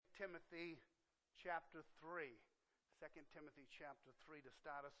Timothy chapter 3. 2 Timothy chapter 3 to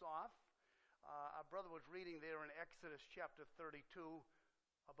start us off. Our brother was reading there in Exodus chapter 32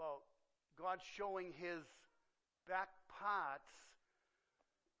 about God showing his back parts.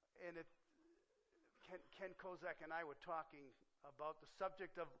 And Ken Kozak and I were talking about the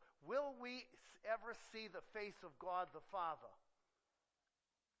subject of, will we ever see the face of God the Father?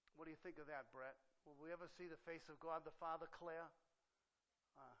 What do you think of that, Brett? Will we ever see the face of God the Father, Claire?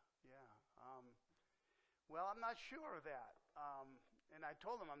 Well, I'm not sure of that. And I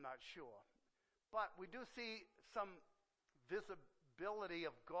told him I'm not sure. But we do see some visibility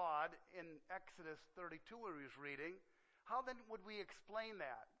of God in Exodus 32 where he was reading. How then would we explain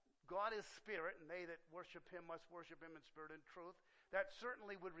that? God is spirit, and they that worship him must worship him in spirit and truth. That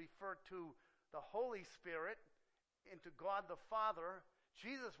certainly would refer to the Holy Spirit and to God the Father.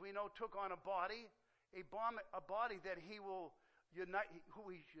 Jesus, we know, took on a body that he will unite,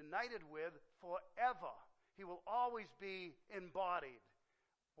 who he's united with forever. He will always be embodied.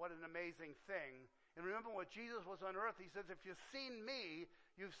 What an amazing thing. And remember, when Jesus was on earth, he says, if you've seen me,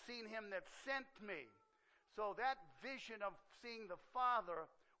 you've seen him that sent me. So that vision of seeing the Father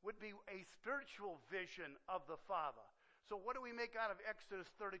would be a spiritual vision of the Father. So what do we make out of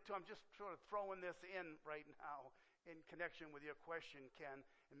Exodus 32? I'm just sort of throwing this in right now in connection with your question, Ken.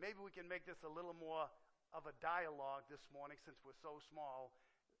 And maybe we can make this a little more of a dialogue this morning since we're so small,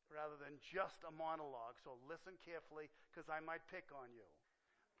 rather than just a monologue. So listen carefully, because I might pick on you.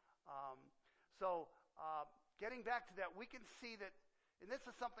 Getting back to that, we can see that, and this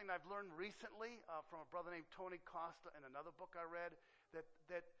is something I've learned recently from a brother named Tony Costa in another book I read, that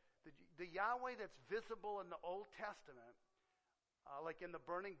the Yahweh that's visible in the Old Testament, like in the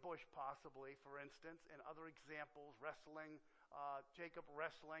burning bush possibly, for instance, and other examples, Jacob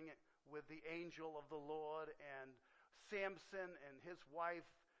wrestling with the angel of the Lord, and Samson and his wife,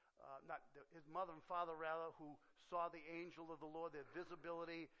 his mother and father rather, who saw the angel of the Lord, their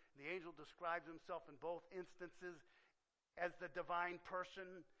visibility. The angel describes himself in both instances as the divine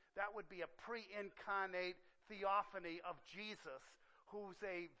person. That would be a pre-incarnate theophany of Jesus, who's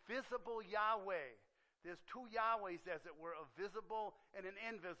a visible Yahweh. There's two Yahwehs, as it were, a visible and an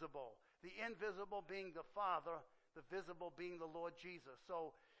invisible. The invisible being the Father, the visible being the Lord Jesus.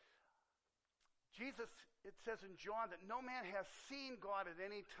 So Jesus, it says in John that no man has seen God at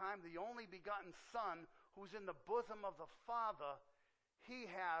any time. The only begotten Son, who's in the bosom of the Father, he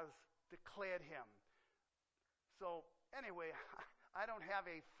has declared him. So anyway, I don't have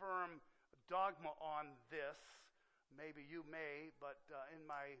a firm dogma on this. Maybe you may, but in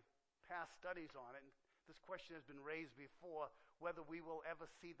my past studies on it, this question has been raised before, whether we will ever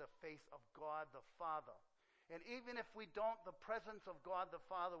see the face of God the Father. And even if we don't, the presence of God the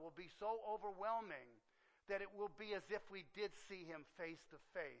Father will be so overwhelming that it will be as if we did see him face to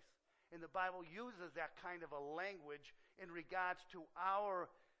face. And the Bible uses that kind of a language in regards to our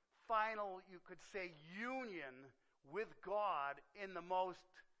final, you could say, union with God in the most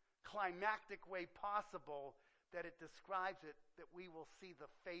climactic way possible, that it describes it, that we will see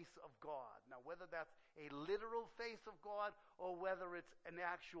the face of God. Now, whether that's a literal face of God or whether it's an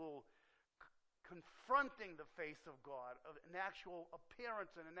actual confronting the face of God, an actual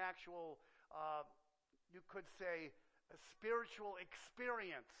appearance and an actual, you could say, a spiritual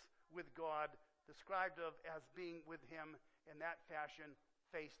experience with God, described of as being with him in that fashion,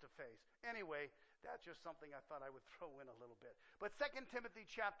 face to face. Anyway, that's just something I thought I would throw in a little bit. But 2 Timothy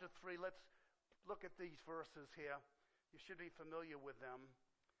chapter 3, let's look at these verses here. You should be familiar with them.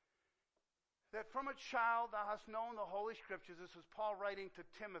 That from a child thou hast known the Holy Scriptures. This is Paul writing to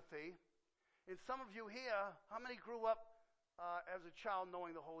Timothy. And some of you here, how many grew up as a child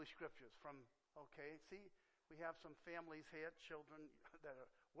knowing the Holy Scriptures? See, we have some families here, children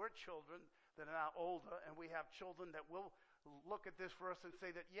were children that are now older, and we have children that will look at this verse and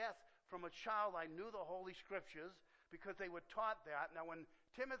say that, yes, from a child I knew the Holy Scriptures because they were taught that. Now, in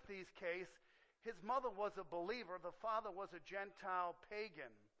Timothy's case, his mother was a believer, the father was a Gentile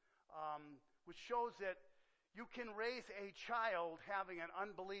pagan, which shows that you can raise a child having an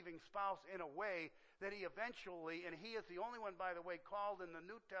unbelieving spouse in a way that he eventually, and he is the only one, by the way, called in the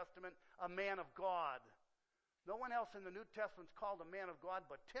New Testament a man of God. No one else in the New Testament is called a man of God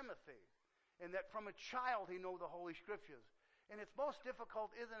but Timothy. And that from a child he knew the Holy Scriptures. And it's most difficult,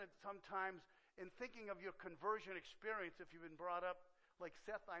 isn't it, sometimes in thinking of your conversion experience, if you've been brought up like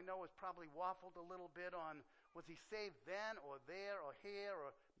Seth, I know, has probably waffled a little bit on, was he saved then or there or here,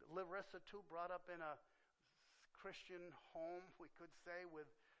 or Larissa too, brought up in a Christian home, we could say, with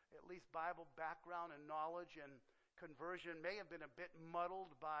at least Bible background and knowledge, and conversion may have been a bit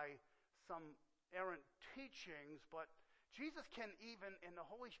muddled by some errant teachings, but Jesus can even, and the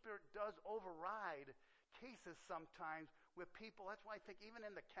Holy Spirit does override cases sometimes where people, that's why I think even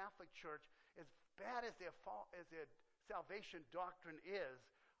in the Catholic Church, as bad as their salvation doctrine is,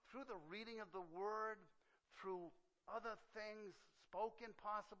 through the reading of the Word, through other things spoken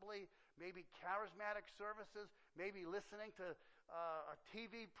possibly, maybe charismatic services, maybe listening to a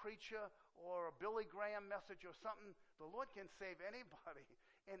TV preacher or a Billy Graham message or something, the Lord can save anybody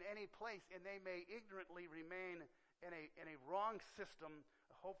in any place, and they may ignorantly remain in a wrong system.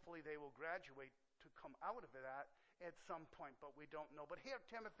 Hopefully they will graduate to come out of that at some point, but we don't know. But here,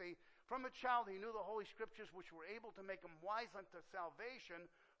 Timothy, from a child he knew the Holy Scriptures, which were able to make him wise unto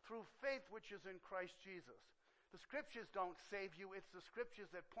salvation through faith which is in Christ Jesus. The Scriptures don't save you. It's the Scriptures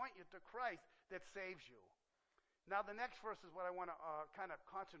that point you to Christ that saves you. Now, the next verse is what I want to kind of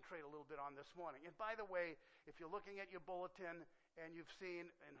concentrate a little bit on this morning. And by the way, if you're looking at your bulletin and you've seen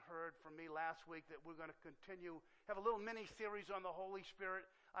and heard from me last week that we're going to continue, have a little mini-series on the Holy Spirit.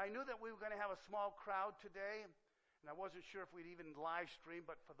 I knew that we were going to have a small crowd today, and I wasn't sure if we'd even live stream,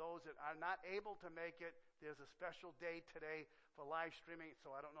 but for those that are not able to make it, there's a special day today for live streaming,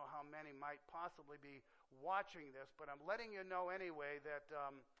 so I don't know how many might possibly be watching this, but I'm letting you know anyway that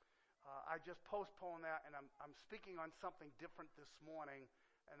I just postponed that, and I'm speaking on something different this morning,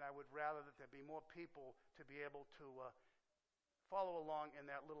 and I would rather that there be more people to be able to follow along in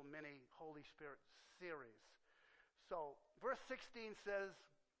that little mini Holy Spirit series. So, verse 16 says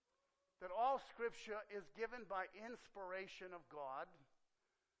that all Scripture is given by inspiration of God.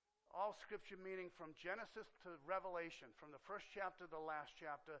 All Scripture meaning from Genesis to Revelation, from the first chapter to the last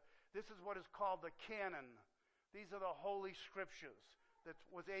chapter. This is what is called the canon. These are the Holy Scriptures that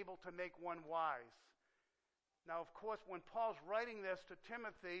was able to make one wise. Now, of course, when Paul's writing this to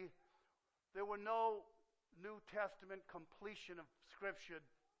Timothy, there were no New Testament completion of Scripture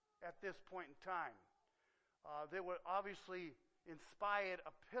at this point in time. There were obviously inspired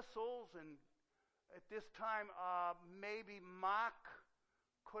epistles, and at this time, maybe Mark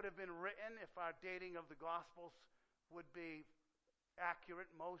could have been written if our dating of the Gospels would be accurate.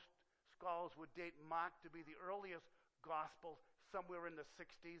 Most scholars would date Mark to be the earliest Gospel, somewhere in the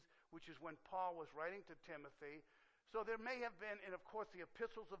 60s, which is when Paul was writing to Timothy. So there may have been, and of course the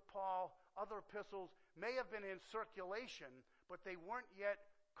epistles of Paul, other epistles, may have been in circulation, but they weren't yet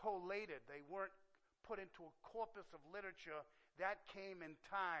collated. They weren't put into a corpus of literature. That came in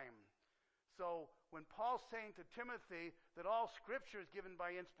time. So when Paul's saying to Timothy that all Scripture is given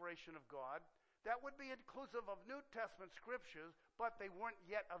by inspiration of God, that would be inclusive of New Testament Scriptures, but they weren't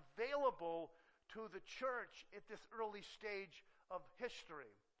yet available to the church at this early stage of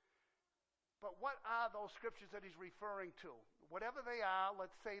history. But what are those Scriptures that he's referring to? Whatever they are,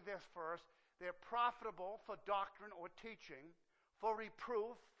 let's say this first. They're profitable for doctrine or teaching, for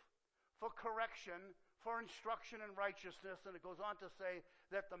reproof, for correction, for instruction in righteousness. And it goes on to say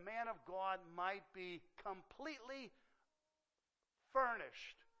that the man of God might be completely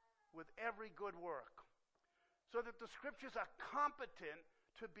furnished with every good work. So that the Scriptures are competent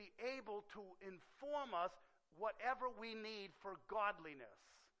to be able to inform us whatever we need for godliness.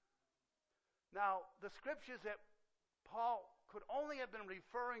 Now, the Scriptures that Paul could only have been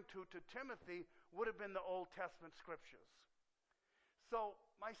referring to Timothy would have been the Old Testament Scriptures. So,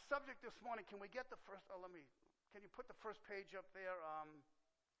 my subject this morning, can we get the first, can you put the first page up there,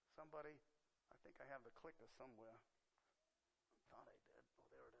 somebody? I think I have the clicker somewhere. I thought I did. Oh,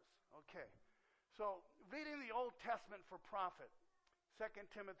 there it is. Okay. So, reading the Old Testament for profit, 2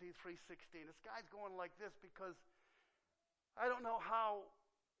 Timothy 3:16. This guy's going like this because I don't know how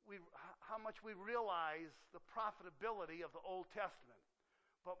much we realize the profitability of the Old Testament.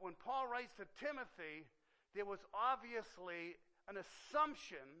 But when Paul writes to Timothy, there was obviously an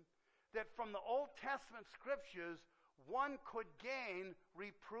assumption that from the Old Testament Scriptures, one could gain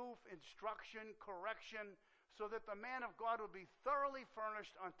reproof, instruction, correction, so that the man of God would be thoroughly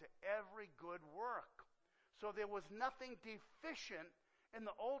furnished unto every good work. So there was nothing deficient in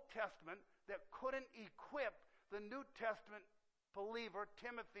the Old Testament that couldn't equip the New Testament believer,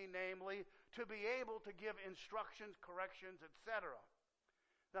 Timothy namely, to be able to give instructions, corrections, etc.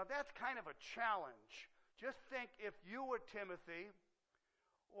 Now that's kind of a challenge. Just think if you were Timothy,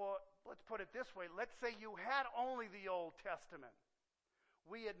 or let's put it this way, let's say you had only the Old Testament.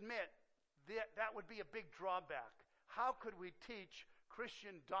 We admit that would be a big drawback. How could we teach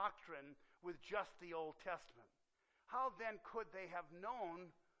Christian doctrine with just the Old Testament? How then could they have known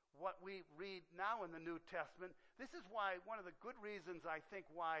what we read now in the New Testament? This is why, one of the good reasons I think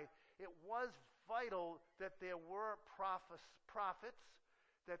why it was vital that there were prophets,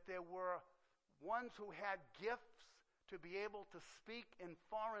 that there were ones who had gifts to be able to speak in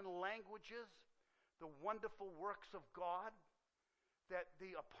foreign languages, the wonderful works of God that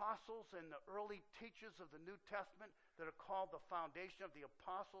the apostles and the early teachers of the New Testament that are called the foundation of the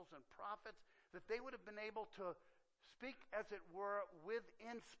apostles and prophets, that they would have been able to speak, as it were, with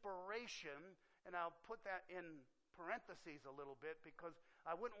inspiration. And I'll put that in parentheses a little bit because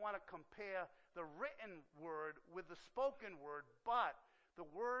I wouldn't want to compare the written word with the spoken word, but the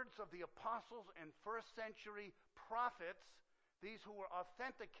words of the apostles and first century prophets, these who were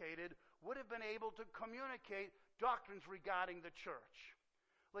authenticated, would have been able to communicate doctrines regarding the church.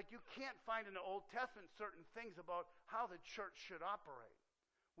 Like, you can't find in the Old Testament certain things about how the church should operate.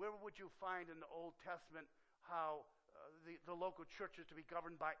 Where would you find in the Old Testament how the local church is to be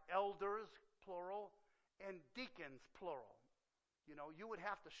governed by elders, plural, and deacons, plural? You know, you would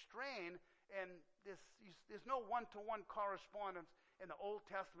have to strain, and there's no one-to-one correspondence in the Old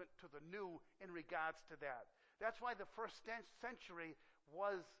Testament to the New in regards to that. That's why the first century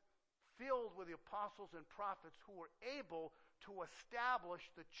was filled with the apostles and prophets who were able to establish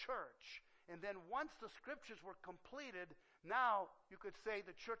the church. And then once the scriptures were completed, now you could say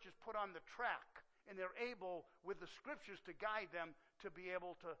the church is put on the track, and they're able, with the scriptures to guide them, to be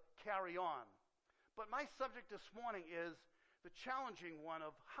able to carry on. But my subject this morning is the challenging one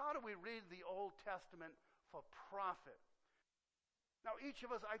of how do we read the Old Testament for profit? Now, each of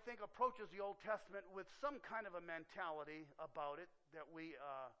us, I think, approaches the Old Testament with some kind of a mentality about it that we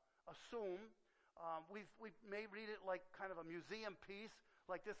assume. We may read it like kind of a museum piece,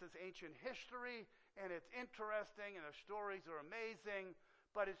 like this is ancient history, and it's interesting, and the stories are amazing,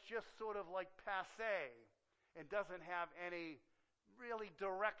 but it's just sort of like passé and doesn't have any really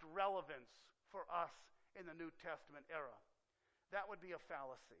direct relevance for us in the New Testament era. That would be a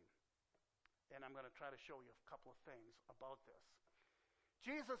fallacy. And I'm going to try to show you a couple of things about this.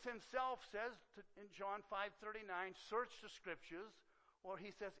 Jesus himself says in John 5:39, search the scriptures, or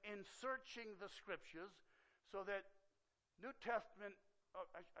he says, in searching the scriptures, so that New Testament,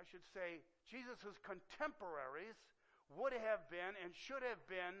 I should say, Jesus' contemporaries would have been and should have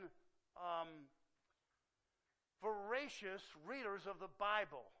been voracious readers of the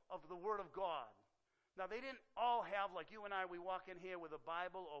Bible, of the Word of God. Now, they didn't all have, like you and I, we walk in here with a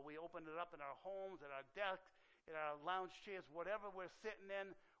Bible, or we open it up in our homes, at our desks, in our lounge chairs, whatever we're sitting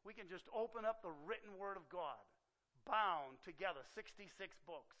in, we can just open up the written Word of God, bound together, 66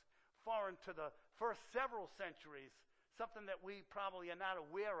 books, foreign to the first several centuries, something that we probably are not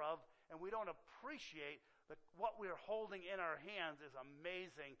aware of, and we don't appreciate that what we're holding in our hands is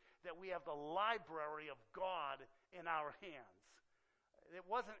amazing, that we have the library of God in our hands. It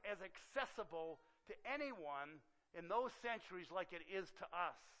wasn't as accessible to anyone in those centuries like it is to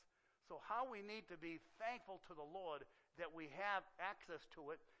us. So how we need to be thankful to the Lord that we have access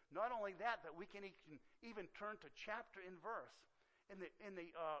to it. Not only that, that we can even turn to chapter and verse. In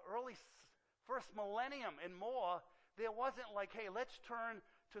the early first millennium and more, there wasn't like, hey, let's turn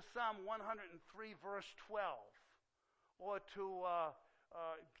to Psalm 103, verse 12, or to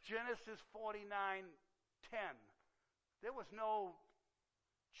Genesis 49:10. There was no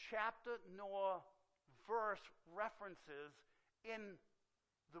chapter nor verse references in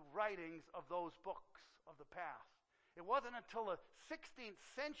the writings of those books of the past. It wasn't until the 16th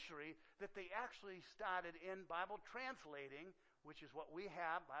century that they actually started in Bible translating, which is what we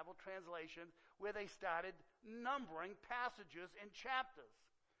have, Bible translations, where they started numbering passages and chapters.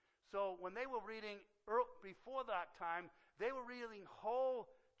 So when they were reading before that time, they were reading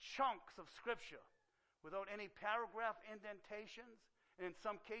whole chunks of Scripture without any paragraph indentations. And in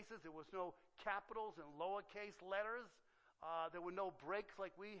some cases, there was no capitals and lowercase letters. There were no breaks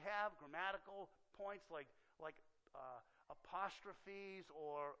like we have, grammatical points like apostrophes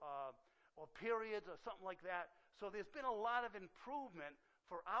or periods or something like that. So there's been a lot of improvement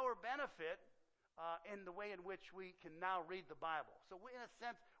for our benefit in the way in which we can now read the Bible. So in a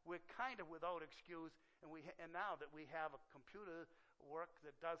sense, we're kind of without excuse, and now that we have a computer work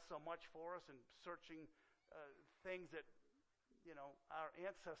that does so much for us and searching things that, you know, our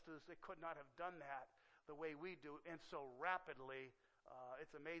ancestors, they could not have done that the way we do, and so rapidly.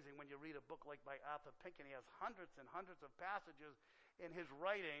 It's amazing when you read a book like by Arthur Pink, and he has hundreds and hundreds of passages in his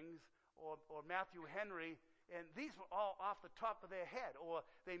writings, or Matthew Henry, and these were all off the top of their head, or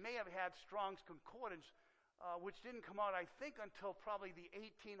they may have had Strong's Concordance, which didn't come out, I think, until probably the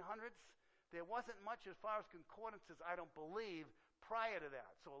 1800s. There wasn't much as far as concordances, I don't believe, prior to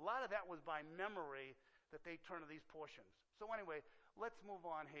that. So a lot of that was by memory that they turned to these portions. So anyway, let's move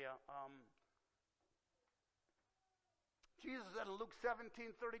on here. Jesus said in Luke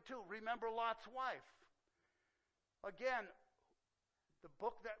 17:32, remember Lot's wife. Again, the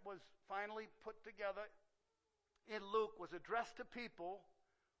book that was finally put together in Luke was addressed to people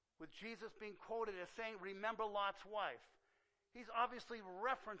with Jesus being quoted as saying, remember Lot's wife. He's obviously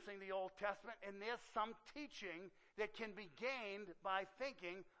referencing the Old Testament, and there's some teaching that can be gained by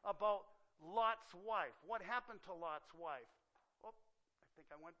thinking about Lot's wife. What happened to Lot's wife? Oh, I think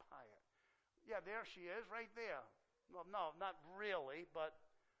I went by it. Yeah, there she is, right there. Well, no, not really, but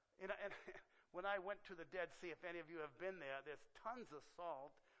when I went to the Dead Sea, if any of you have been there, there's tons of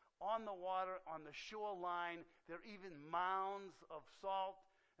salt on the water, on the shoreline. There are even mounds of salt.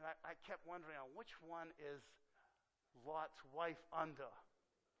 And I kept wondering, which one is Lot's wife under?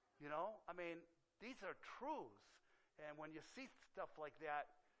 You know? I mean, these are truths. And when you see stuff like that,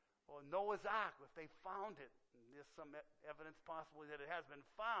 or Noah's Ark, if they found it, and there's some evidence possibly that it has been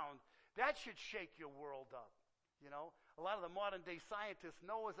found, that should shake your world up. You know? A lot of the modern day scientists,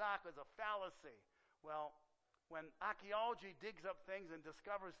 Noah's Ark is a fallacy. Well, when archaeology digs up things and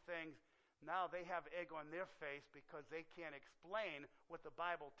discovers things, now they have egg on their face because they can't explain what the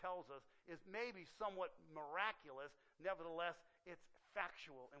Bible tells us is maybe somewhat miraculous. Nevertheless, it's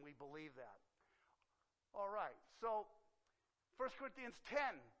factual, and we believe that. All right, so 1 Corinthians 10,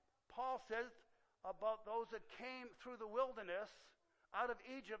 Paul says about those that came through the wilderness out of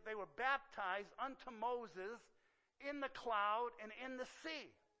Egypt, they were baptized unto Moses in the cloud and in the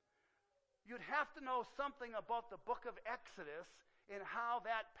sea. You'd have to know something about the book of Exodus and how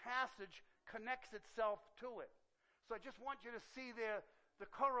that passage connects itself to it. So I just want you to see there the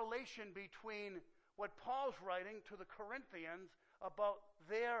correlation between what Paul's writing to the Corinthians about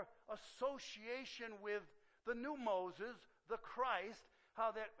their association with the new Moses, the Christ,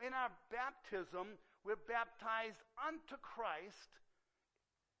 how that in our baptism we're baptized unto Christ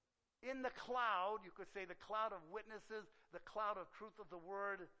in the cloud. You could say the cloud of witnesses, the cloud of truth of the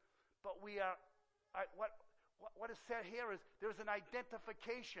word. But we are, what is said here is there's an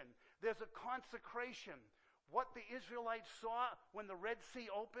identification. There's a consecration. What the Israelites saw when the Red Sea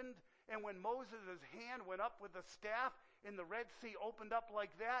opened, and when Moses' hand went up with the staff and the Red Sea opened up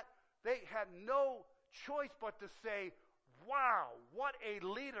like that, they had no choice but to say, wow, what a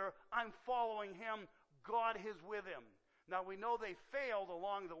leader. I'm following him. God is with him. Now we know they failed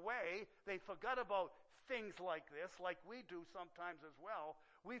along the way. They forgot about things like this, like we do sometimes as well.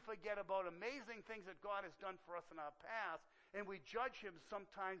 We forget about amazing things that God has done for us in our past, and we judge him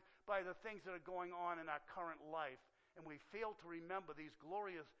sometimes by the things that are going on in our current life. And we fail to remember these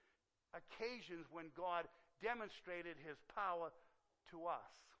glorious occasions when God demonstrated his power to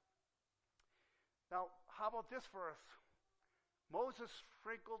us. Now, how about this verse? Moses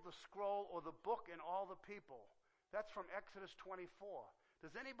sprinkled the scroll or the book in all the people. That's from Exodus 24.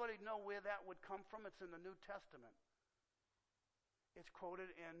 Does anybody know where that would come from? It's in the New Testament. It's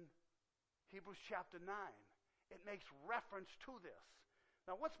quoted in Hebrews chapter 9. It makes reference to this.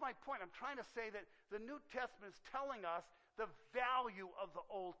 Now, what's my point? I'm trying to say that the New Testament is telling us the value of the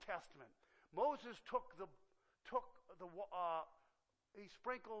Old Testament. Moses he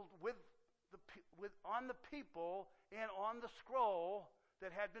sprinkled on the people and on the scroll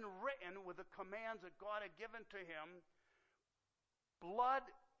that had been written with the commands that God had given to him. Blood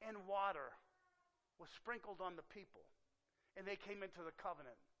and water was sprinkled on the people, and they came into the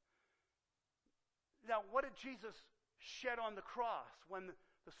covenant. Now, what did Jesus shed on the cross when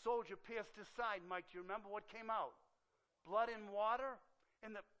the soldier pierced his side? Mike, do you remember what came out? Blood and water,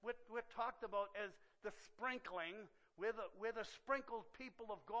 and we're talked about as the sprinkling. We're the sprinkled people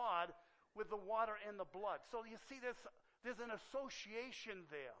of God with the water and the blood. So you see, there's an association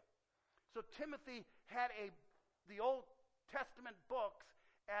there. So Timothy had the Old Testament books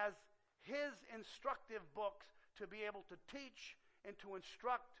as his instructive books to be able to teach and to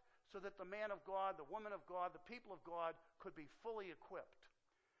instruct so that the man of God, the woman of God, the people of God could be fully equipped.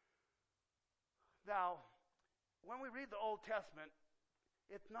 Now, when we read the Old Testament,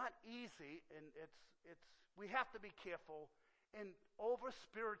 it's not easy, and we have to be careful in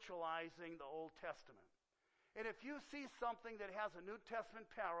over-spiritualizing the Old Testament. And if you see something that has a New Testament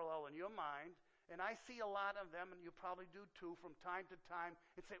parallel in your mind, and I see a lot of them, and you probably do too from time to time,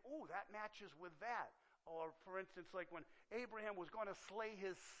 and say, oh, that matches with that. Or, for instance, like when Abraham was going to slay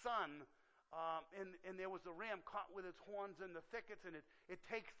his son, and there was a ram caught with its horns in the thickets, and it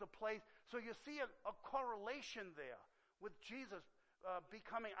takes the place. So you see a correlation there with Jesus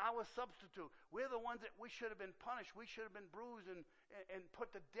becoming our substitute. We're the ones that we should have been punished. We should have been bruised and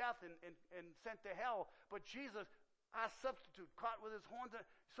put to death and sent to hell. But Jesus, our substitute, caught with his horns.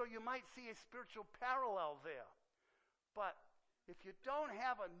 So you might see a spiritual parallel there. But if you don't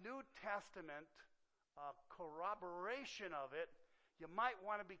have a New Testament corroboration of it, you might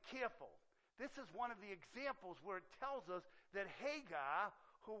want to be careful. This is one of the examples where it tells us that Hagar,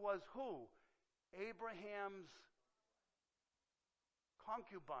 who was who? Abraham's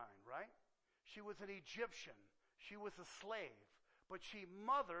concubine, right? She was an Egyptian. She was a slave. But she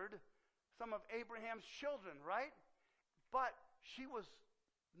mothered some of Abraham's children, right? But she was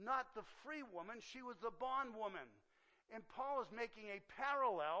not the free woman. She was the bondwoman. And Paul is making a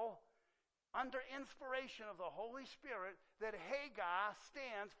parallel under inspiration of the Holy Spirit that Hagar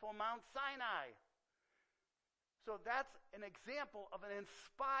stands for Mount Sinai. So that's an example of an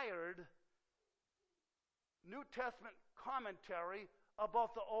inspired New Testament commentary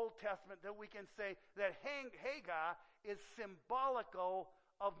about the Old Testament that we can say that Hagar is symbolical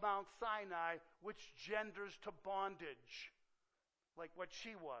of Mount Sinai, which genders to bondage, like what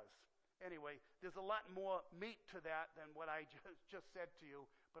she was. Anyway, there's a lot more meat to that than what I just said to you,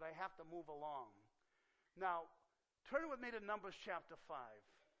 but I have to move along. Now, turn with me to Numbers chapter 5.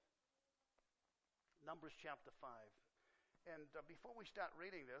 Numbers chapter 5. And before we start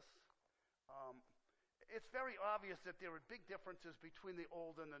reading this, it's very obvious that there are big differences between the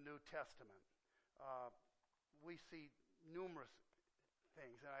Old and the New Testament. We see numerous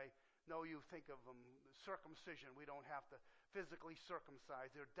things, and I know you think of them, circumcision. We don't have to physically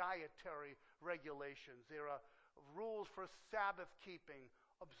circumcise. There are dietary regulations. There are rules for Sabbath keeping,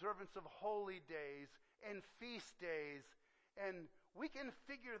 observance of holy days, and feast days. And we can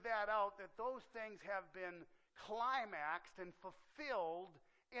figure that out, that those things have been climaxed and fulfilled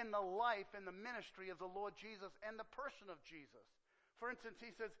in the life and the ministry of the Lord Jesus and the person of Jesus. For instance,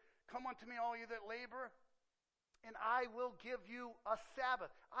 he says, "Come unto me, all you that labor, and I will give you a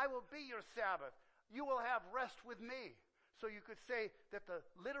Sabbath. I will be your Sabbath. You will have rest with me." So you could say that the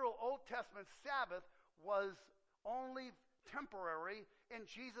literal Old Testament Sabbath was only temporary, and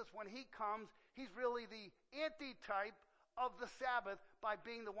Jesus, when he comes, he's really the antitype of the Sabbath by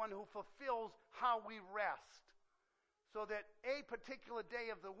being the one who fulfills how we rest. So that a particular day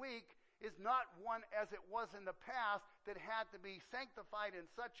of the week is not one as it was in the past that had to be sanctified in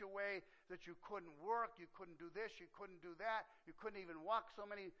such a way that you couldn't work, you couldn't do this, you couldn't do that, you couldn't even walk so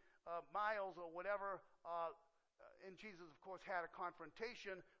many miles or whatever. And Jesus, of course, had a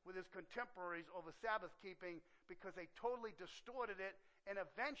confrontation with his contemporaries over Sabbath keeping because they totally distorted it, and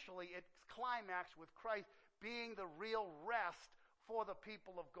eventually it climaxed with Christ being the real rest for the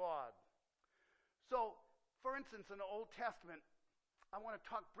people of God. So, for instance, in the Old Testament, I want to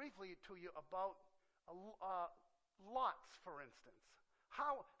talk briefly to you about lots, for instance.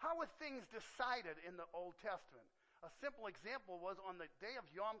 How were things decided in the Old Testament? A simple example was on the day of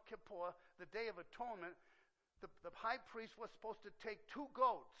Yom Kippur, the Day of Atonement, the high priest was supposed to take 2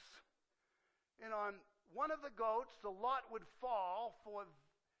 goats. And on one of the goats, the lot would fall for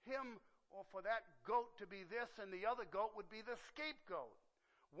him or for that goat to be this, and the other goat would be the scapegoat.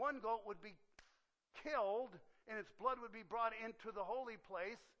 One goat would be killed, and its blood would be brought into the holy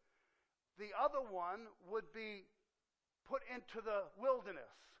place. The other one would be put into the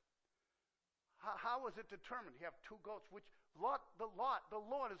wilderness. How was it determined? You have 2 goats, which the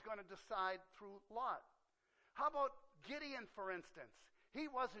Lord is going to decide through Lot. How about Gideon, for instance? He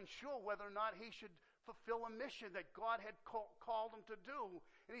wasn't sure whether or not he should fulfill a mission that God had called him to do.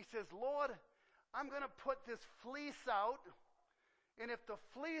 And he says, "Lord, I'm going to put this fleece out, and if the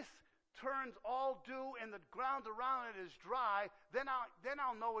fleece turns all dew and the ground around it is dry, then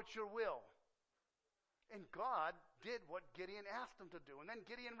I'll know it's your will." And God did what Gideon asked him to do. And then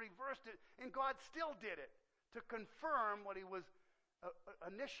Gideon reversed it, and God still did it to confirm what he was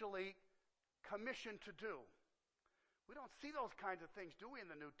initially commissioned to do. We don't see those kinds of things, do we, in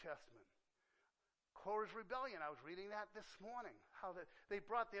the New Testament? Korah's rebellion, I was reading that this morning, how they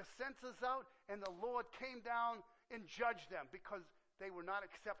brought their censers out, and the Lord came down and judged them because they were not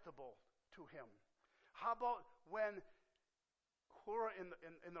acceptable to him. How about when Korah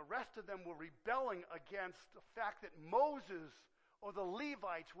and the rest of them were rebelling against the fact that Moses or the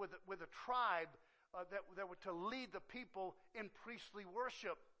Levites were the tribe that were to lead the people in priestly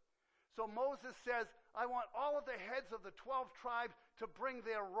worship? So Moses says, "I want all of the heads of the 12 tribes to bring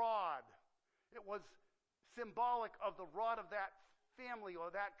their rod." It was symbolic of the rod of that family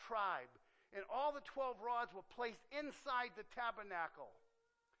or that tribe. And all the 12 rods were placed inside the tabernacle.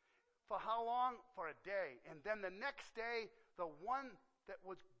 For how long? For a day. And then the next day, the one that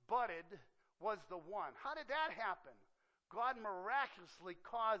was budded was the one. How did that happen? God miraculously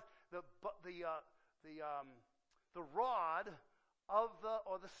caused the rod of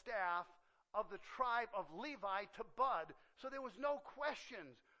the staff of the tribe of Levi to bud. So there was no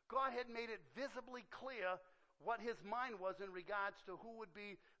questions. God had made it visibly clear what his mind was in regards to who would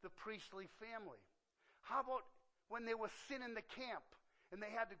be the priestly family. How about when there was sin in the camp and they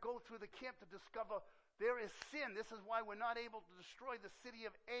had to go through the camp to discover there is sin. This is why we're not able to destroy the city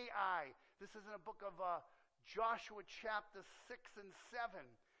of Ai. This is in the book of Joshua chapter 6 and 7.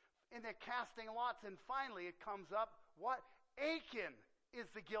 And they're casting lots. And finally it comes up, what? Achan is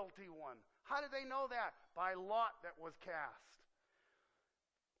the guilty one. How did they know that? By lot that was cast.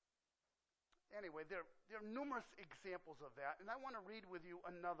 Anyway, there are numerous examples of that. And I want to read with you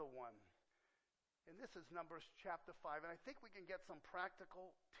another one. And this is Numbers chapter 5. And I think we can get some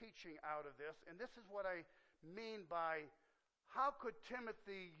practical teaching out of this. And this is what I mean by how could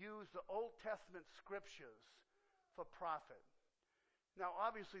Timothy use the Old Testament scriptures for profit? Now,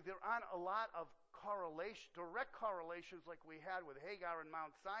 obviously, there aren't a lot of direct correlations like we had with Hagar and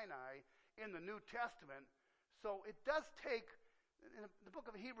Mount Sinai in the New Testament. So it does take, the book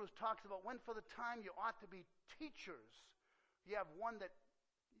of Hebrews talks about when for the time you ought to be teachers. You have one that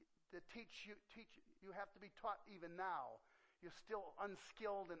you have to be taught even now. You're still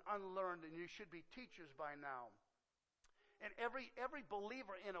unskilled and unlearned, and you should be teachers by now. And every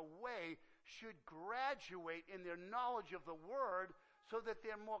believer, in a way, should graduate in their knowledge of the Word so that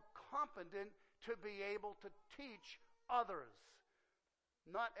they're more competent to be able to teach others.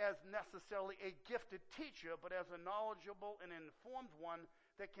 Not as necessarily a gifted teacher, but as a knowledgeable and informed one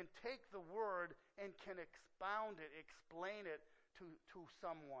that can take the Word and can expound it, explain it to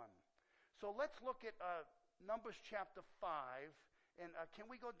someone. So let's look at Numbers chapter 5, and can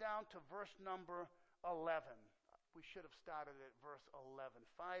we go down to verse number 11? We should have started at verse 11.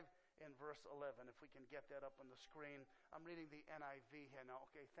 5 and verse 11, if we can get that up on the screen. I'm reading the NIV here now.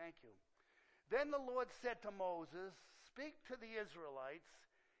 Okay, thank you. Then the Lord said to Moses, "Speak to the Israelites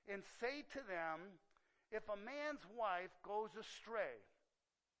and say to them, if a man's wife goes astray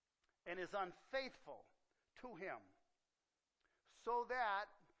and is unfaithful to him, so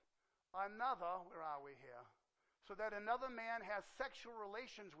that another, where are we here? So that another man has sexual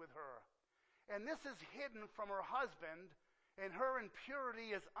relations with her, and this is hidden from her husband, and her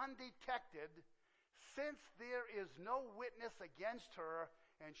impurity is undetected, since there is no witness against her,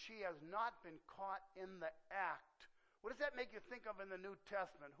 and she has not been caught in the act." What does that make you think of in the New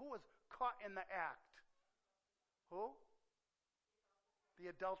Testament? Who was caught in the act? Who? The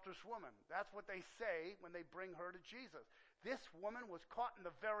adulterous woman. That's what they say when they bring her to Jesus. This woman was caught in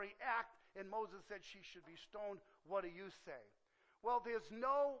the very act, and Moses said she should be stoned. What do you say? Well, there's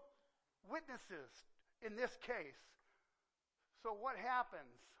no witnesses in this case. So what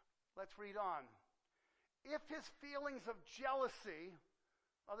happens? Let's read on. If his feelings of jealousy,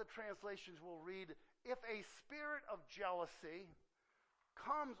 other translations will read, if a spirit of jealousy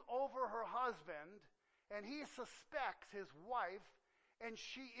comes over her husband, and he suspects his wife, and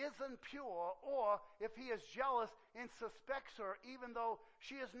she is impure, or if he is jealous and suspects her even though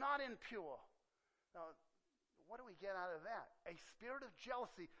she is not impure. Now, what do we get out of that? A spirit of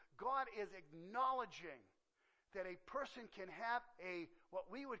jealousy. God is acknowledging that a person can have what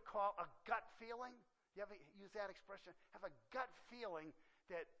we would call a gut feeling. You ever use that expression? Have a gut feeling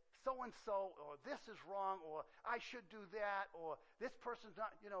that so-and-so, or this is wrong, or I should do that, or this person's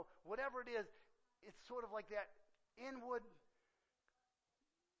not, whatever it is, it's sort of like that inward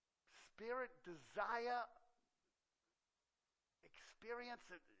spirit, desire, experience.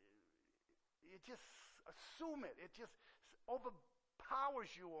 You just assume it. It just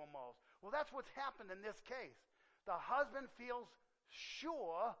overpowers you almost. Well, that's what's happened in this case. The husband feels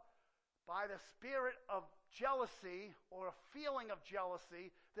sure by the spirit of jealousy or a feeling of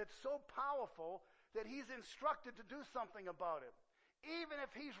jealousy that's so powerful that he's instructed to do something about it, even if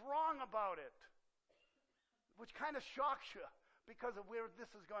he's wrong about it, which kind of shocks you because of where this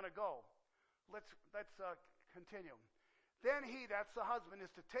is going to go. Let's continue. Then he, that's the husband,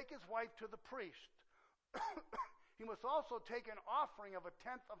 is to take his wife to the priest. He must also take an offering of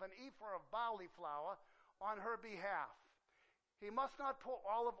 1/10 of an ephah of barley flour on her behalf. He must not pour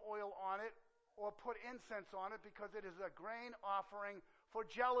olive oil on it or put incense on it, because it is a grain offering for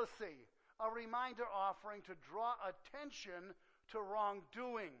jealousy, a reminder offering to draw attention to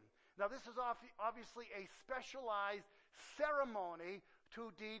wrongdoing. Now, this is obviously a specialized ceremony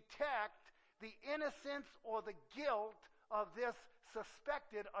to detect the innocence or the guilt of this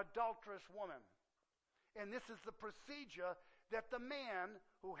suspected adulterous woman. And this is the procedure that the man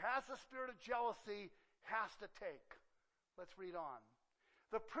who has the spirit of jealousy has to take. Let's read on.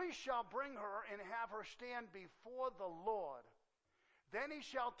 The priest shall bring her and have her stand before the Lord. Then he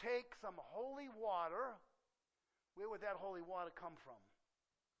shall take some holy water. Where would that holy water come from?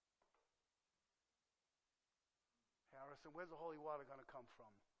 Harrison, where's the holy water going to come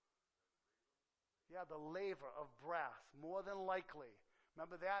from? Yeah, the laver of brass, more than likely.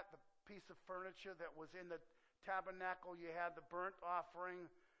 Remember that? The piece of furniture that was in the tabernacle, you had the burnt offering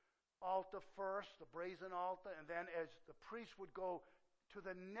altar first, the brazen altar, and then as the priest would go to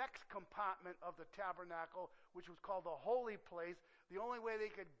the next compartment of the tabernacle, which was called the holy place. The only way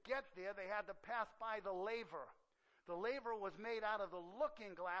they could get there, they had to pass by the laver. The laver was made out of the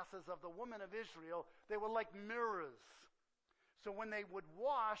looking glasses of the women of Israel. They were like mirrors. So when they would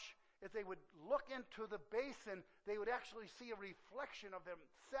wash, if they would look into the basin, they would actually see a reflection of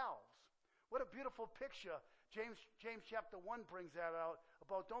themselves. What a beautiful picture. James chapter 1 brings that out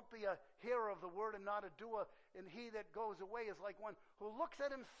about don't be a hearer of the word and not a doer, and he that goes away is like one who looks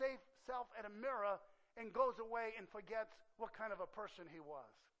at himself at a mirror and goes away and forgets what kind of a person he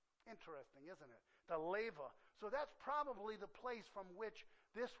was. Interesting, isn't it? The laver. So that's probably the place from which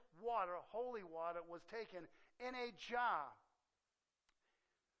this water, holy water, was taken in a jar.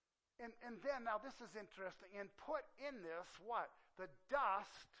 And then, now this is interesting, and put in this what? The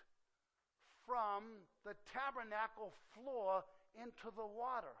dust from the tabernacle floor into the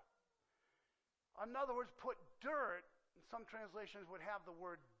water. In other words, put dirt, some translations would have the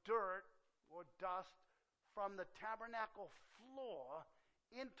word dirt or dust, from the tabernacle floor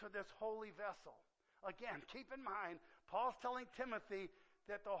into this holy vessel. Again, keep in mind, Paul's telling Timothy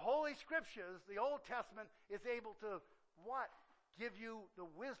that the Holy Scriptures, the Old Testament, is able to what? Give you the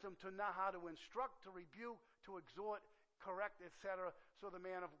wisdom to know how to instruct, to rebuke, to exhort, correct, etc., so the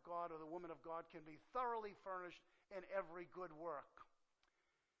man of God or the woman of God can be thoroughly furnished in every good work.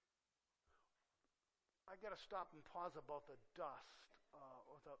 I got to stop and pause about the dust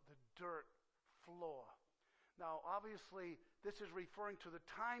or the dirt floor. Now, obviously, this is referring to the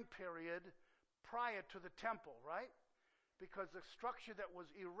time period prior to the temple, right? Because the structure that was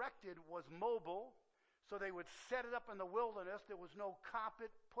erected was mobile, so they would set it up in the wilderness. There was no carpet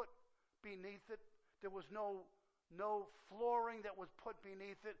put beneath it. There was no flooring that was put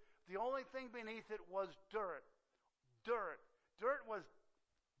beneath it. The only thing beneath it was dirt. Dirt. Dirt was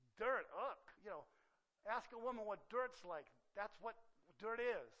dirt. Ugh. Ask a woman what dirt's like. That's what dirt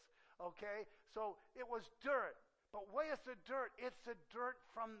is. Okay? So it was dirt. But where's the dirt? It's the dirt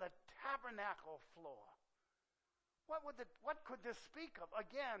from the tabernacle floor. What could this speak of?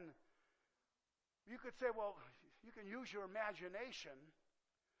 Again, you could say, well, you can use your imagination,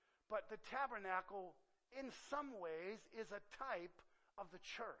 but the tabernacle in some ways is a type of the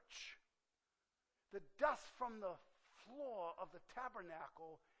church. The dust from the floor of the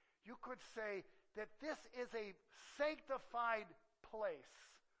tabernacle, you could say that this is a sanctified place.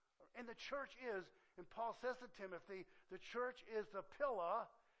 And the church is, and Paul says to Timothy, the church is the pillar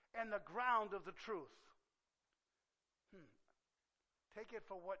and the ground of the truth. Take it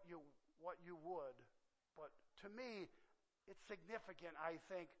for what you would, but to me, it's significant, I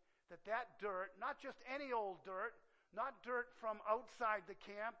think, that dirt, not just any old dirt, not dirt from outside the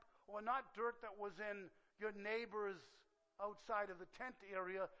camp, or not dirt that was in your neighbor's outside of the tent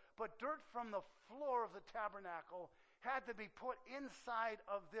area, but dirt from the floor of the tabernacle had to be put inside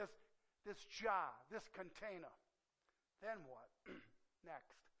of this jar, this container. Then what?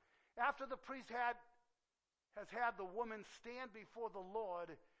 Next. After the priest has had the woman stand before the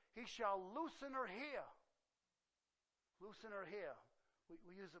Lord, he shall loosen her hair. Loosen her hair.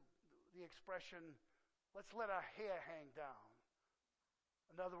 We use the expression, let's let our hair hang down.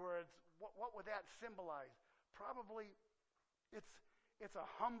 In other words, what would that symbolize? Probably it's a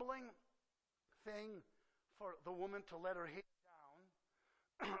humbling thing for the woman to let her hair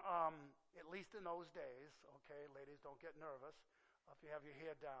down, at least in those days. Okay, ladies, don't get nervous if you have your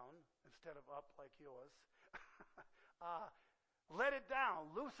hair down instead of up like yours. Let it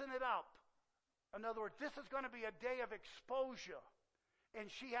down, loosen it up. In other words, this is going to be a day of exposure. And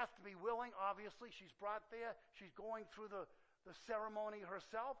she has to be willing, obviously. She's brought there. She's going through the ceremony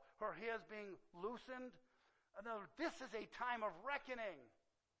herself. Her hair's being loosened. In other words, this is a time of reckoning.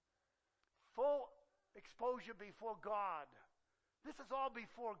 Full exposure before God. This is all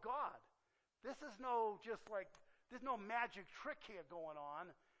before God. This is there's no magic trick here going on.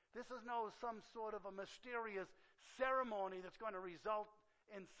 This is some sort of a mysterious ceremony that's going to result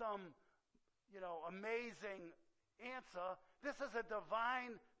in some, amazing answer. This is a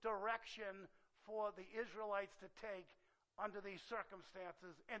divine direction for the Israelites to take under these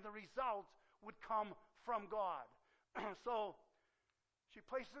circumstances, and the results would come from God. So she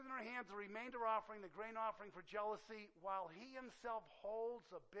places in her hands the remainder offering, the grain offering for jealousy, while he himself holds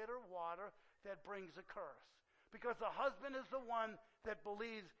the bitter water that brings a curse. Because the husband is the one that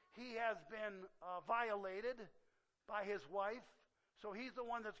believes he has been violated by his wife, so he's the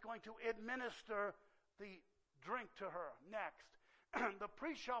one that's going to administer the drink to her. Next, the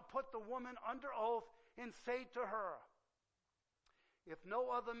priest shall put the woman under oath and say to her, if no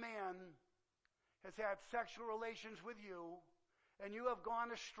other man has had sexual relations with you, and you have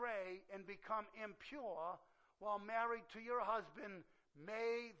gone astray and become impure while married to your husband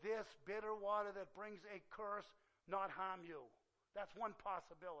may this bitter water that brings a curse not harm you. That's one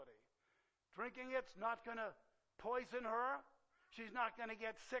possibility. Drinking it's not going to poison her. She's not going to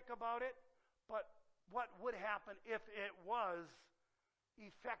get sick about it. But what would happen if it was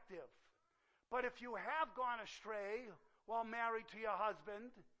effective? But if you have gone astray while married to your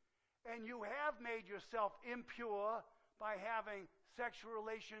husband, and you have made yourself impure by having sexual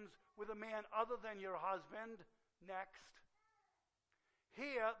relations with a man other than your husband, next.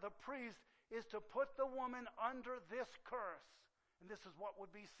 Here, the priest is to put the woman under this curse. And this is what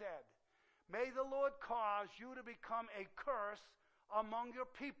would be said. May the Lord cause you to become a curse among your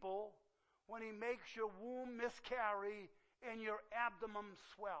people when he makes your womb miscarry and your abdomen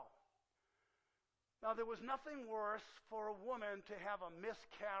swell. Now, there was nothing worse for a woman to have a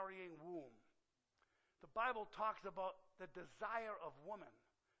miscarrying womb. The Bible talks about the desire of woman.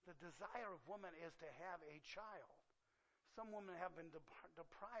 The desire of woman is to have a child. Some women have been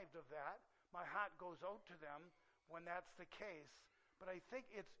deprived of that. My heart goes out to them when that's the case. But I think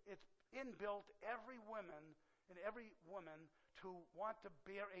it's inbuilt every woman and every woman to want to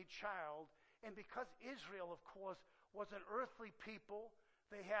bear a child. And because Israel, of course, was an earthly people,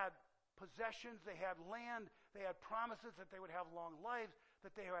 they had possessions, they had land, they had promises that they would have long lives,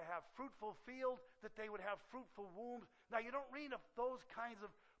 that they would have fruitful fields, that they would have fruitful wombs. Now, you don't read of those kinds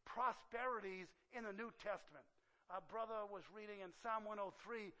of prosperities in the New Testament. Our brother was reading in Psalm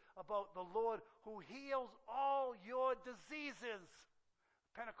 103 about the Lord who heals all your diseases.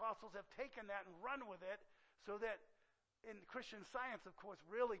 Pentecostals have taken that and run with it, so that in Christian Science, of course,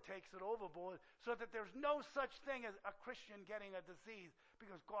 really takes it overboard, so that there's no such thing as a Christian getting a disease,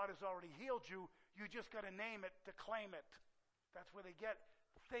 because God has already healed you. You just got to name it to claim it. That's where they get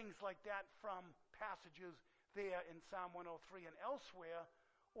things like that from, passages there in Psalm 103 and elsewhere,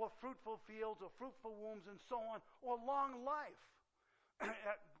 or fruitful fields, or fruitful wombs, and so on, or long life.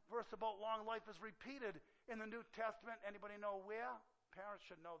 That verse about long life is repeated in the New Testament. Anybody know where? Parents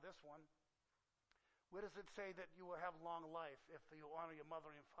should know this one. Where does it say that you will have long life if you honor your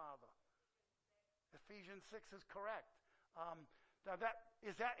mother and father? Ephesians 6 is correct. Now,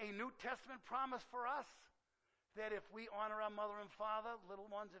 is that a New Testament promise for us? That if we honor our mother and father, little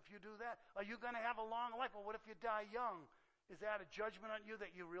ones, if you do that, are you going to have a long life? Well, what if you die young? Is that a judgment on you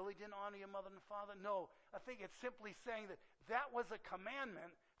that you really didn't honor your mother and father? No. I think it's simply saying that that was a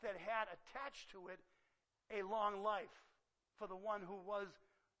commandment that had attached to it a long life for the one who was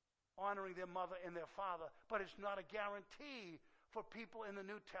honoring their mother and their father. But it's not a guarantee for people in the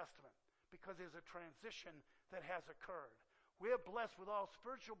New Testament, because there's a transition that has occurred. We're blessed with all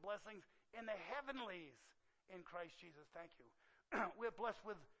spiritual blessings in the heavenlies in Christ Jesus. Thank you. We're blessed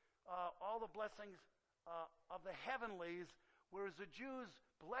with all the blessings of the heavenlies, whereas the Jews'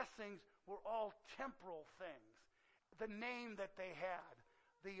 blessings were all temporal things. The name that they had,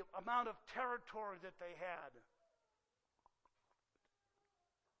 the amount of territory that they had.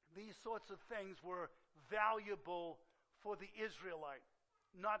 These sorts of things were valuable for the Israelite.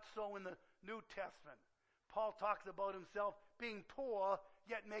 Not so in the New Testament. Paul talks about himself being poor,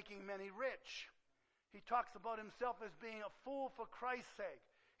 yet making many rich. He talks about himself as being a fool for Christ's sake.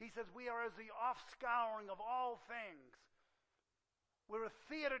 He says we are as the offscouring of all things. We're a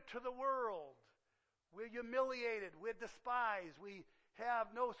theater to the world. We're humiliated. We're despised. We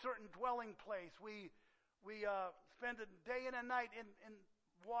have no certain dwelling place. We spend a day and a night in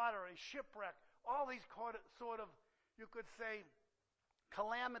water, a shipwreck. All these sort of, you could say,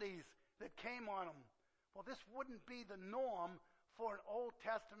 calamities that came on them. Well, this wouldn't be the norm for an Old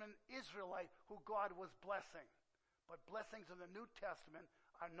Testament Israelite who God was blessing. But blessings in the New Testament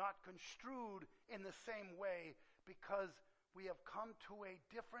are not construed in the same way, because we have come to a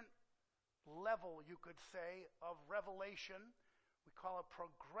different level, you could say, of revelation. We call it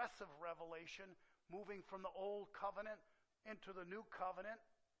progressive revelation, moving from the Old Covenant into the New Covenant.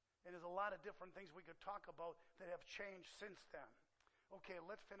 And there's a lot of different things we could talk about that have changed since then. Okay,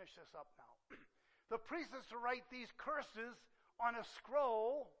 let's finish this up now. The priest is to write these curses on a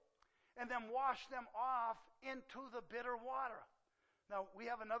scroll and then wash them off into the bitter water. Now, we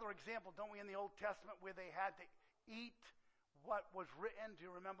have another example, don't we, in the Old Testament, where they had to eat what was written. Do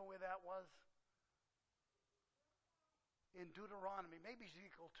you remember where that was? In Deuteronomy. Maybe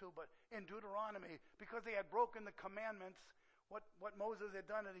Ezekiel too, but in Deuteronomy, because they had broken the commandments, what Moses had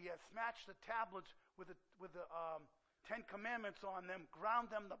done is he had smashed the tablets with the Ten Commandments on them,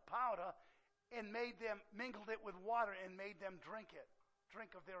 ground them to powder, and mingled it with water and made them drink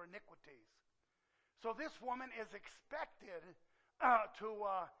of their iniquities. So this woman is expected to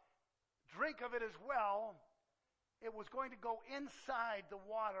drink of it as well. It was going to go inside the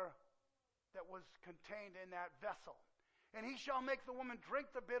water that was contained in that vessel. And he shall make the woman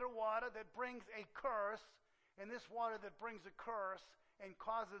drink the bitter water that brings a curse, and this water that brings a curse and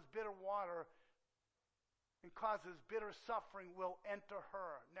causes bitter water and causes bitter suffering will enter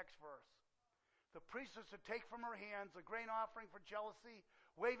her. Next verse. The priest is to take from her hands a grain offering for jealousy,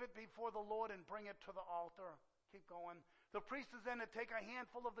 wave it before the Lord, and bring it to the altar. Keep going. The priest is then to take a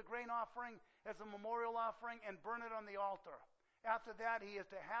handful of the grain offering as a memorial offering and burn it on the altar. After that, he is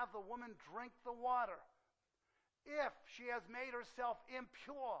to have the woman drink the water. If she has made herself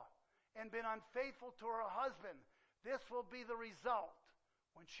impure and been unfaithful to her husband, this will be the result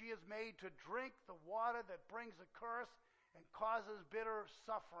when she is made to drink the water that brings a curse and causes bitter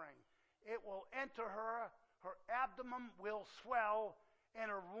suffering. It will enter her, her abdomen will swell,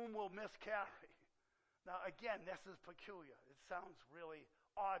 and her womb will miscarry. Now, again, this is peculiar. It sounds really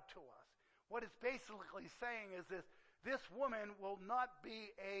odd to us. What it's basically saying is this woman will not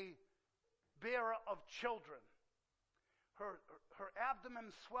be a bearer of children. Her abdomen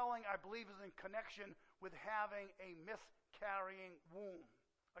swelling, I believe, is in connection with having a miscarrying womb.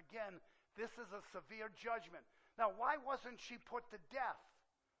 Again, this is a severe judgment. Now, why wasn't she put to death?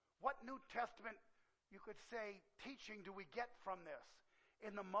 What New Testament, you could say, teaching do we get from this?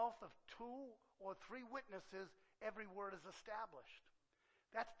 In the mouth of 2 or 3 witnesses, every word is established.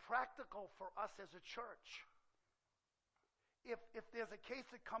 That's practical for us as a church. If there's a case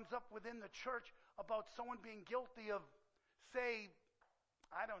that comes up within the church about someone being guilty of, say,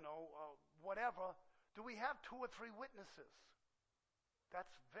 I don't know, whatever, do we have 2 or 3 witnesses?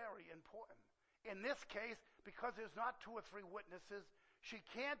 That's very important. In this case, because there's not 2 or 3 witnesses, she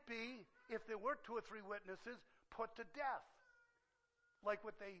can't be, if there were 2 or 3 witnesses, put to death. Like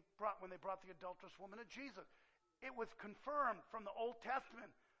what they brought when they brought the adulterous woman to Jesus. It was confirmed from the Old Testament,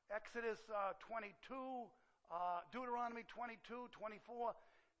 Exodus 22, Deuteronomy 22, 24.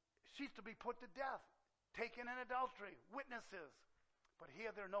 She's to be put to death, taken in adultery, witnesses. But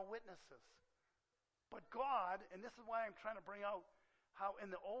here there are no witnesses. But God, and this is why I'm trying to bring out how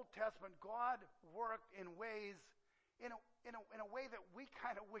in the Old Testament God worked in ways, in a way that we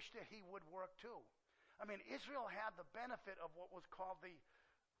kind of wish that he would work too. I mean, Israel had the benefit of what was called the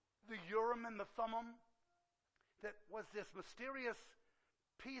Urim and the Thummim, that was this mysterious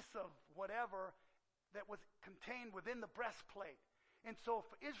piece of whatever that was contained within the breastplate. And so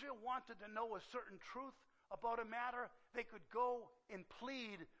if Israel wanted to know a certain truth about a matter, they could go and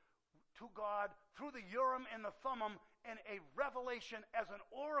plead to God through the Urim and the Thummim, and a revelation as an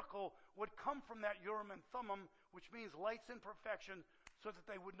oracle would come from that Urim and Thummim, which means lights and perfection, so that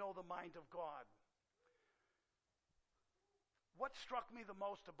they would know the mind of God. What struck me the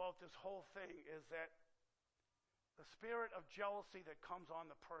most about this whole thing is that the spirit of jealousy that comes on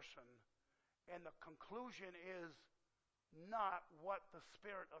the person, and the conclusion is not what the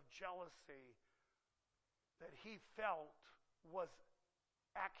spirit of jealousy that he felt was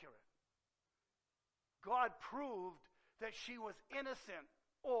accurate. God proved that she was innocent,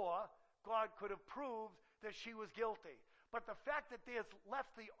 or God could have proved that she was guilty. But the fact that there's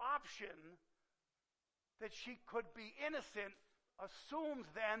left the option that she could be innocent assumes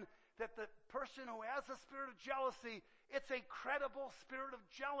then that the person who has a spirit of jealousy, it's a credible spirit of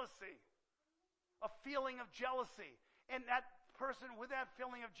jealousy, a feeling of jealousy. And that person with that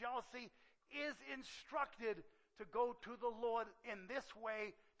feeling of jealousy is instructed to go to the Lord in this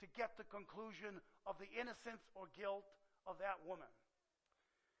way to get the conclusion of the innocence or guilt of that woman.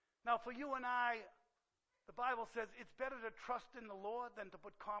 Now, for you and I, the Bible says it's better to trust in the Lord than to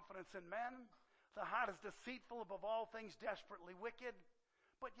put confidence in men. The heart is deceitful above all things, desperately wicked.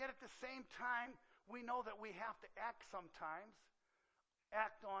 But yet at the same time, we know that we have to act sometimes.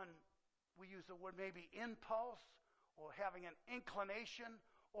 Act on, we use the word maybe impulse, or having an inclination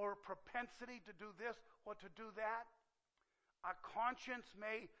or a propensity to do this or to do that. Our conscience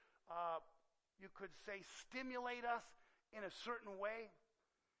may, you could say, stimulate us in a certain way.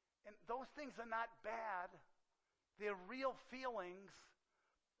 And those things are not bad. They're real feelings.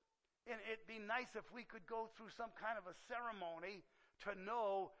 And it'd be nice if we could go through some kind of a ceremony to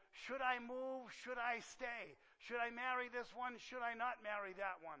know, should I move? Should I stay? Should I marry this one? Should I not marry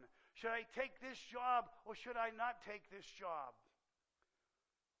that one? Should I take this job or should I not take this job?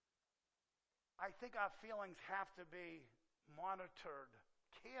 I think our feelings have to be monitored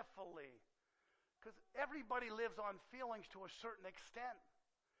carefully, because everybody lives on feelings to a certain extent.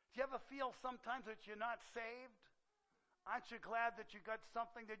 Do you ever feel sometimes that you're not saved? Aren't you glad that you got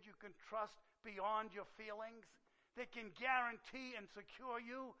something that you can trust beyond your feelings, that can guarantee and secure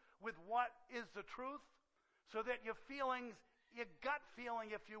you with what is the truth, so that your feelings, your gut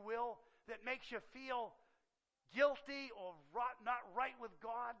feeling, if you will, that makes you feel guilty or not right with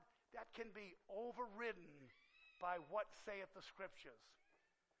God, that can be overridden by what saith the Scriptures.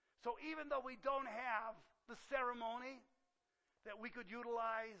 So even though we don't have the ceremony that we could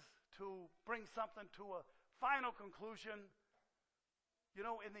utilize to bring something to a final conclusion, you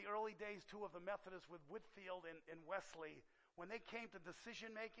know, in the early days, too, of the Methodists with Whitfield and Wesley, when they came to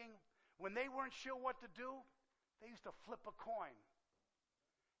decision making, when they weren't sure what to do, they used to flip a coin.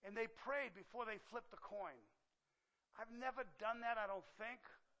 And they prayed before they flipped the coin. I've never done that, I don't think,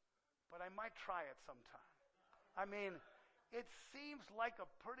 but I might try it sometime. I mean, it seems like a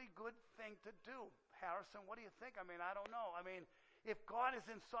pretty good thing to do. Harrison, what do you think? I mean, I don't know. I mean, if God is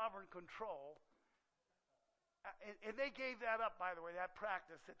in sovereign control, and they gave that up, by the way, that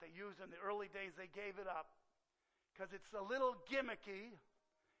practice that they used in the early days, they gave it up because it's a little gimmicky,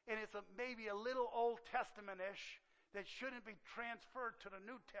 and it's maybe a little Old Testament-ish that shouldn't be transferred to the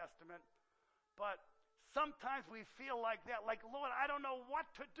New Testament. But sometimes we feel like that, like, Lord, I don't know what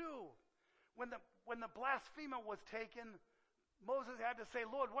to do. When the blasphemer was taken, Moses had to say,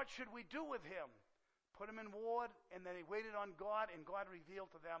 Lord, what should we do with him? Put him in ward, and then he waited on God, and God revealed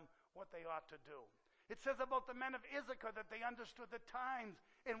to them what they ought to do. It says about the men of Issachar that they understood the times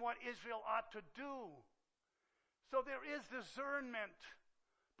and what Israel ought to do. So there is discernment,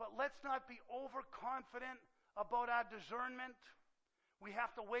 but let's not be overconfident about our discernment. We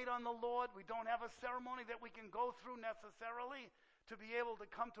have to wait on the Lord. We don't have a ceremony that we can go through necessarily to be able to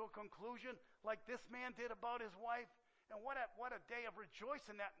come to a conclusion like this man did about his wife. And what a day of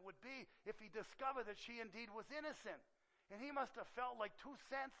rejoicing that would be if he discovered that she indeed was innocent. And he must have felt like 2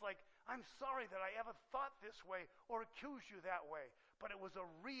 cents, like, I'm sorry that I ever thought this way or accused you that way. But it was a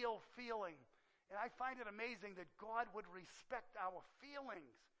real feeling. And I find it amazing that God would respect our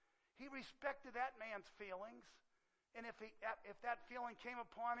feelings. He respected that man's feelings. And if that feeling came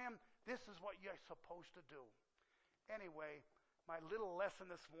upon him, this is what you're supposed to do. Anyway, my little lesson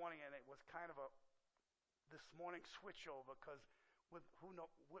this morning, and it was kind of this morning switchover because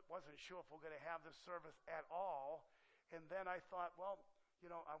wasn't sure if we're going to have this service at all. And then I thought, well,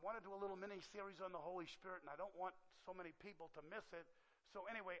 you know, I want to do a little mini series on the Holy Spirit, and I don't want so many people to miss it. So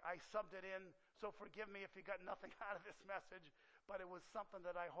anyway, I subbed it in. So forgive me if you got nothing out of this message, but it was something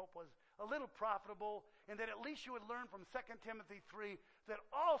that I hope was a little profitable, and that at least you would learn from 2 Timothy 3 that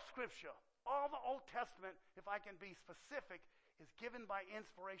all Scripture, all the Old Testament, if I can be specific, is given by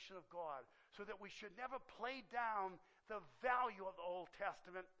inspiration of God, so that we should never play down the value of the Old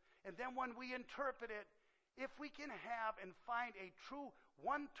Testament. And then when we interpret it, if we can have and find a true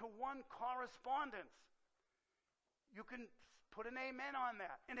one-to-one correspondence, you can put an amen on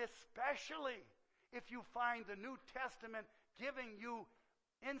that. And especially if you find the New Testament giving you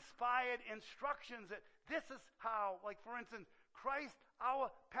inspired instructions that this is how, like for instance, Christ,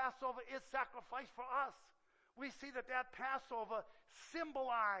 our Passover, is sacrificed for us. We see that Passover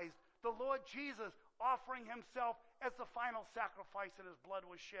symbolized the Lord Jesus offering himself as the final sacrifice, and his blood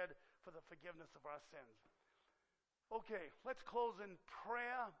was shed for the forgiveness of our sins. Okay, let's close in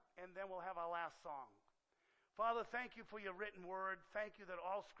prayer, and then we'll have our last song. Father, thank you for your written word. Thank you that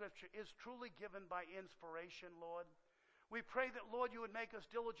all Scripture is truly given by inspiration, Lord. We pray that, Lord, you would make us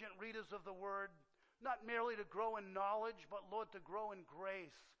diligent readers of the word, not merely to grow in knowledge, but, Lord, to grow in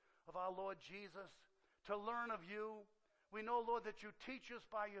grace of our Lord Jesus, to learn of you. We know, Lord, that you teach us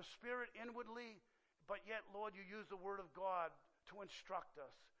by your Spirit inwardly, but yet, Lord, you use the word of God to instruct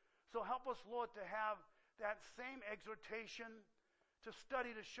us. So help us, Lord, to have that same exhortation, to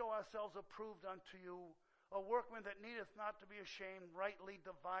study to show ourselves approved unto you, a workman that needeth not to be ashamed, rightly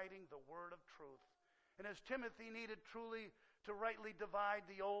dividing the word of truth. And as Timothy needed truly to rightly divide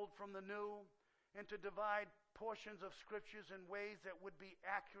the old from the new, and to divide portions of Scriptures in ways that would be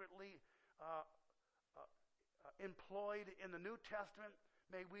accurately employed in the New Testament,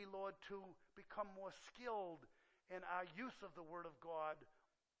 may we, Lord, too, become more skilled in our use of the Word of God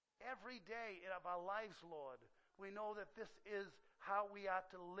every day of our lives, Lord. We know that this is how we are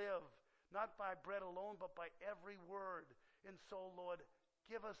to live, not by bread alone, but by every word. And so, Lord,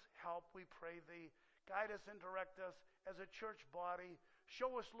 give us help, we pray thee. Guide us and direct us as a church body.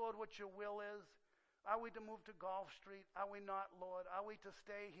 Show us, Lord, what your will is. Are we to move to Gulf Street? Are we not, Lord? Are we to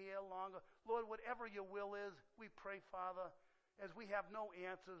stay here longer? Lord, whatever your will is, we pray, Father, as we have no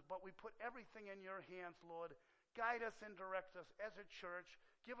answers, but we put everything in your hands, Lord. Guide us and direct us as a church.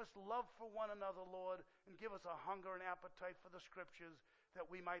 Give us love for one another, Lord, and give us a hunger and appetite for the Scriptures, that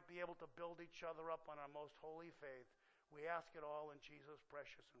we might be able to build each other up on our most holy faith. We ask it all in Jesus'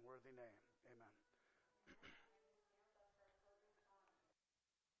 precious and worthy name. Amen.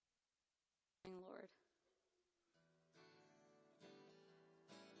 Lord.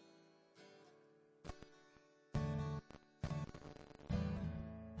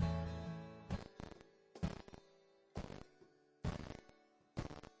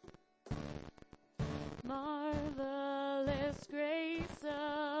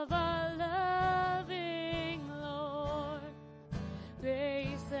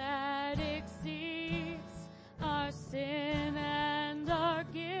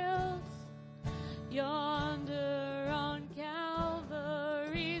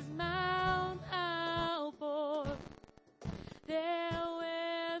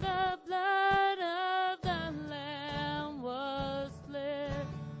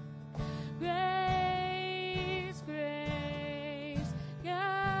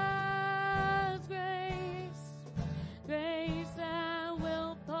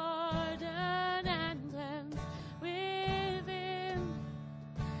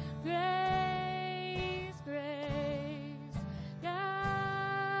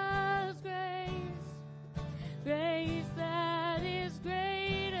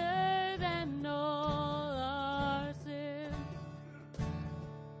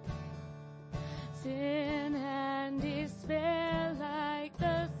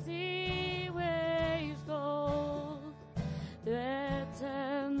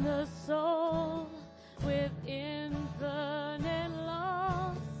 the soul with infinite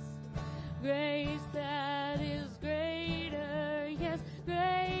loss. Grace that is greater, yes,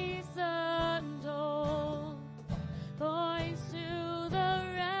 grace untold, points to the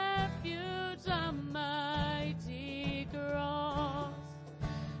refuge, a mighty cross.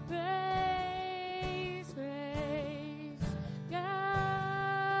 Grace, grace,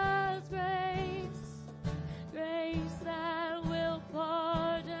 God's grace, grace that will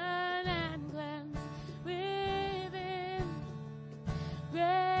pardon and cleanse within.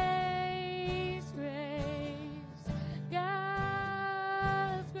 Grace, grace,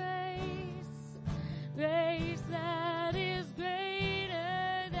 God's grace, grace that is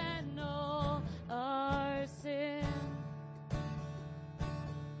greater than all our sin.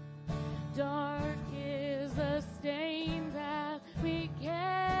 Dark is the stain that we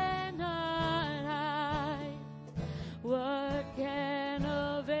cannot hide. What can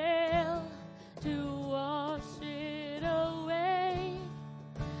avail to wash it away?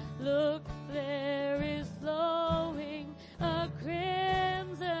 Look, there is flowing a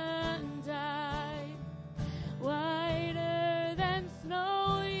crimson tide. Whiter than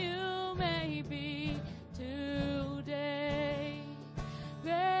snow you may be today.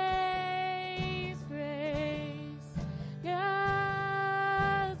 Grace, grace,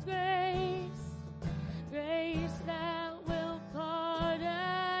 God's grace, grace that will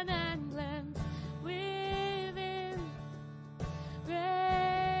pardon and cleanse within.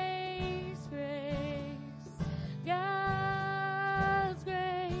 Grace, grace, God's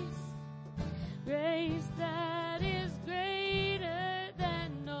grace, grace that is greater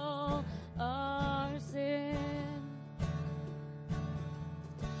than all our sin.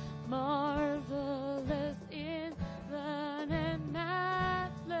 Marvelous, infinite,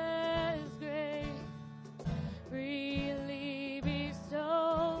 matchless grace, freely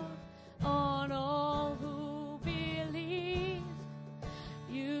bestowed on all who believe.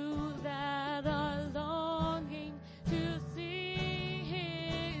 You that are longing to see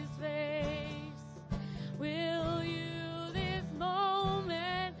His face, will you this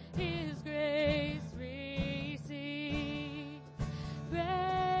moment His grace receive?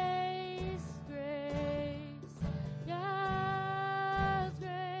 Grace, grace, God's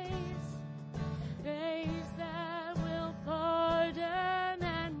grace, grace that will pardon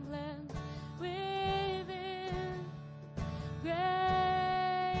and cleanse within.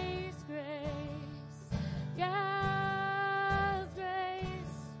 Grace, grace, God's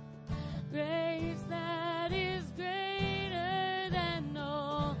grace, grace that is greater than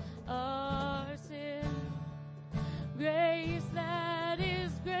all our sin. Grace that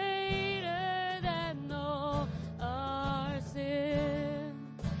is greater than all our sin.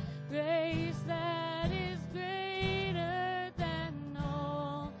 Grace that is greater than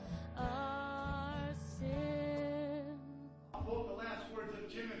all our sin. I'll quote the last words of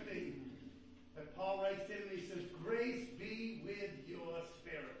Timothy that Paul writes to him, and he says, grace be with your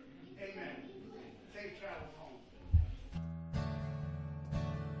spirit. Amen. Safe travels.